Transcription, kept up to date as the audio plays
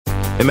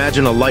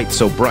Imagine a light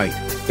so bright,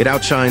 it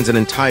outshines an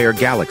entire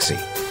galaxy.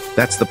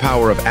 That's the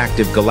power of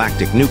active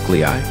galactic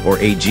nuclei, or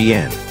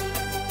AGN.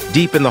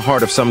 Deep in the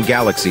heart of some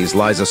galaxies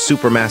lies a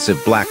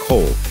supermassive black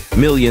hole,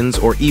 millions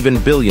or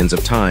even billions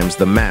of times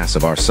the mass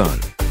of our sun.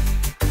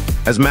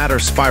 As matter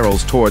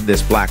spirals toward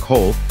this black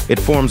hole, it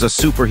forms a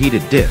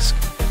superheated disk.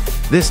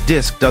 This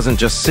disk doesn't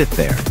just sit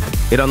there.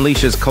 It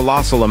unleashes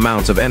colossal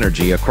amounts of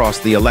energy across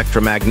the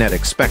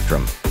electromagnetic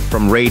spectrum,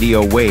 from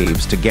radio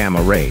waves to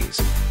gamma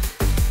rays.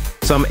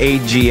 Some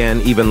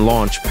AGN even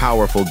launch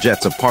powerful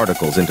jets of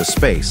particles into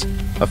space,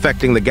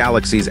 affecting the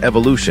galaxy's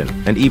evolution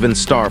and even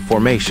star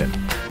formation.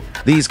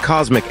 These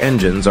cosmic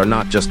engines are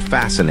not just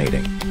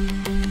fascinating.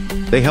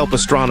 They help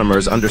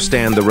astronomers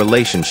understand the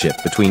relationship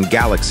between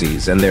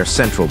galaxies and their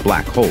central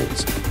black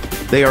holes.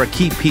 They are a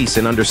key piece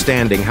in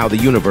understanding how the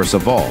universe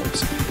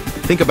evolves.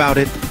 Think about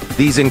it,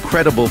 these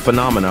incredible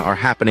phenomena are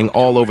happening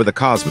all over the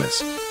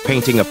cosmos,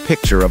 painting a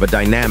picture of a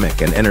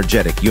dynamic and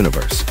energetic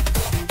universe.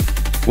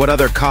 What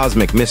other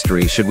cosmic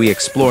mysteries should we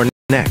explore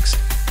next?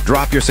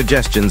 Drop your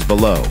suggestions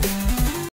below.